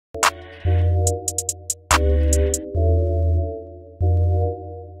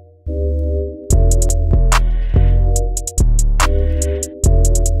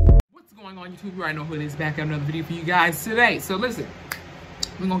YouTube? You already know who it is. Back at another video for you guys today. So listen,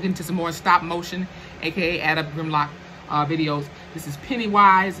 we're gonna get into some more stop motion, aka Add Up Grimlock videos. This is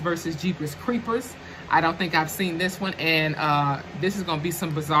Pennywise versus Jeepers Creepers. I don't think I've seen this one, and this is gonna be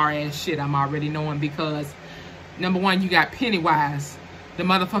some bizarre ass shit I'm already knowing, because number one, you got Pennywise, the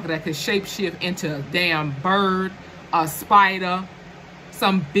motherfucker that could shapeshift into a damn bird, a spider,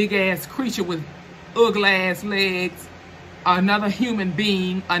 some big ass creature with ugly ass legs, another human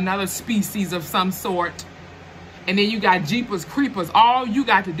being, another species of some sort. And then you got Jeepers Creepers. All you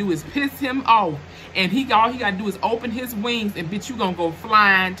got to do is piss him off, and all he got to do is open his wings, and bitch, you gonna go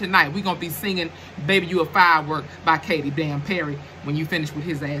flying tonight. We gonna be singing "Baby You a Firework" by Katy damn Perry when you finish with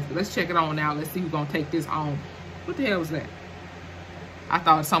his ass. But let's check it on now. Let's see who's gonna take this home. What the hell was that? I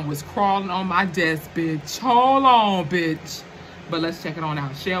thought something was crawling on my desk, bitch. Hold on, bitch. But let's check it on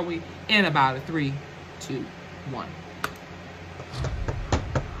out, shall we? In about a 3, 2, 1.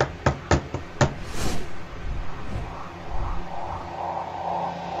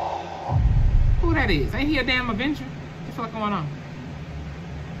 Who that is? Ain't he a damn Avenger? What the fuck going on?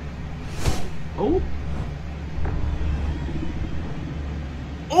 Oh.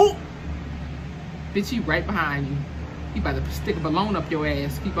 Oh. Bitch, he right behind you. He about to stick a balloon up your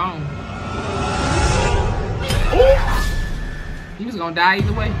ass. Keep on. Oh. He was gonna die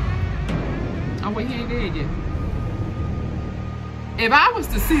either way. Oh wait, he ain't dead yet. If I was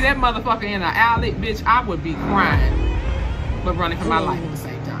to see that motherfucker in an alley, bitch, I would be crying, but running for my life at the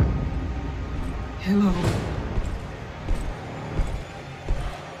same time. Hello.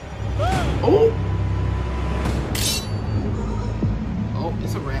 Oh. Oh,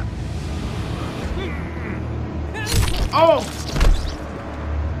 it's a wrap. Oh.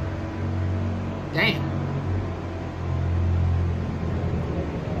 Damn.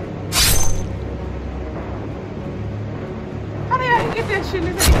 How the hell you get that shit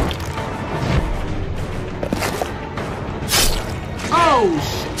in his hand? Oh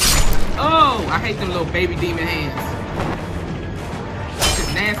shit. Oh, I hate them little baby demon hands.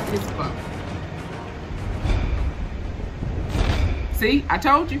 It's nasty as fuck. See, I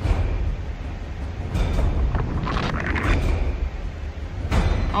told you.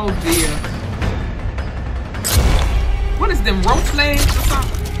 Oh dear. What is them, roach legs or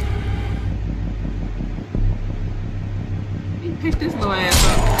something? He picked this little ass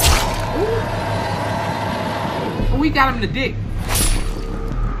up. Ooh. Oh, we got him in the dick.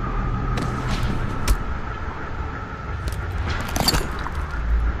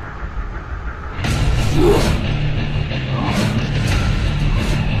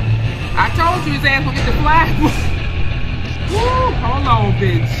 I told you his ass gonna get the flag. Woo, hold on,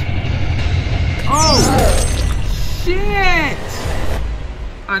 bitch. Oh, shit.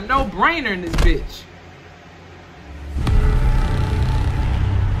 A no-brainer in this bitch.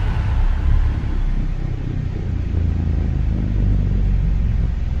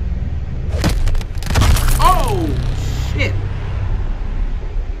 Oh, shit.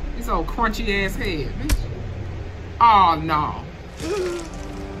 This old crunchy ass head, bitch. Oh, no.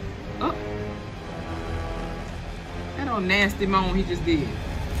 Oh. That old nasty moan he just did.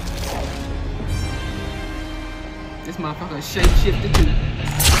 This motherfucker shape-shifted too.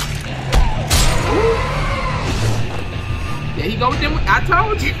 Ooh. There he go with them. I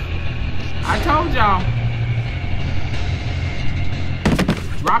told you. I told y'all.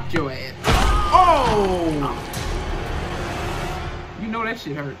 Dropped your ass. Oh! You know that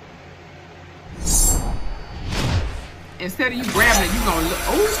shit hurt. Instead of you grabbing it, you gonna look.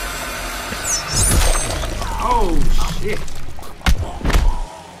 Oh! Oh shit.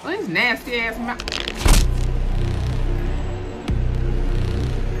 Well, his nasty ass mouth.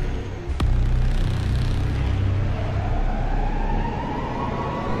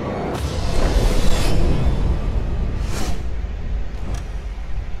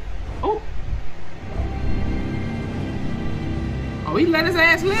 Oh. Oh, he let his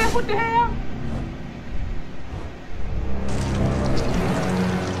ass live? What the hell?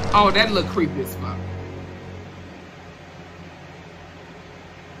 Oh, that look creepy as fuck.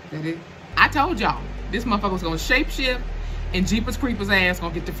 That it? I told y'all, this motherfucker was gonna shapeshift, and Jeepers Creepers ass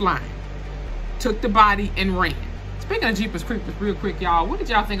gonna get to flying. Took the body and ran. Speaking of Jeepers Creepers, real quick, y'all, what did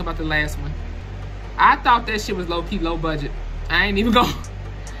y'all think about the last one? I thought that shit was low-key, low budget. I ain't even gonna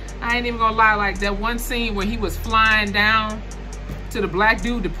lie. Like that one scene where he was flying down to the black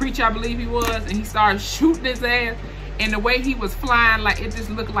dude, the preacher, I believe he was, and he started shooting his ass. And the way he was flying, like, it just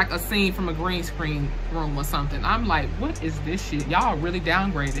looked like a scene from a green screen room or something. I'm like, what is this shit? Y'all really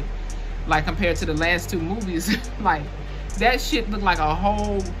downgraded, like, compared to the last two movies. Like, that shit looked like a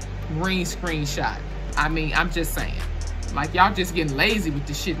whole green screen shot. I mean, I'm just saying. Like, y'all just getting lazy with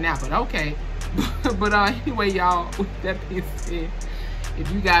this shit now, but okay. But anyway, y'all, with that being said,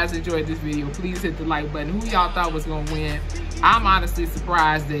 if you guys enjoyed this video, please hit the like button. Who y'all thought was gonna win? I'm honestly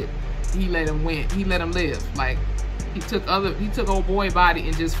surprised that he let him win. He let him live. Like, he took old boy body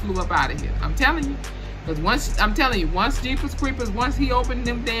and just flew up out of here. I'm telling you. Because once Jeepers Creepers, once he opened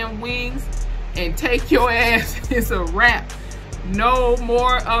them damn wings and take your ass, it's a wrap. No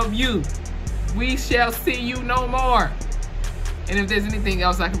more of you. We shall see you no more. And if there's anything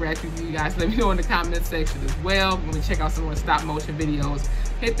else I can react to for you guys, let me know in the comment section as well. When we check out some more stop motion videos,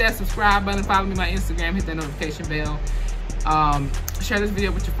 hit that subscribe button, follow me on my Instagram, hit that notification bell. Share this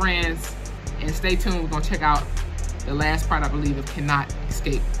video with your friends, and stay tuned. We're gonna check out the last part, I believe, of Cannot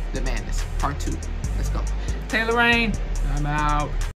Escape the Madness, part 2. Let's go. Taylor Rain, I'm out.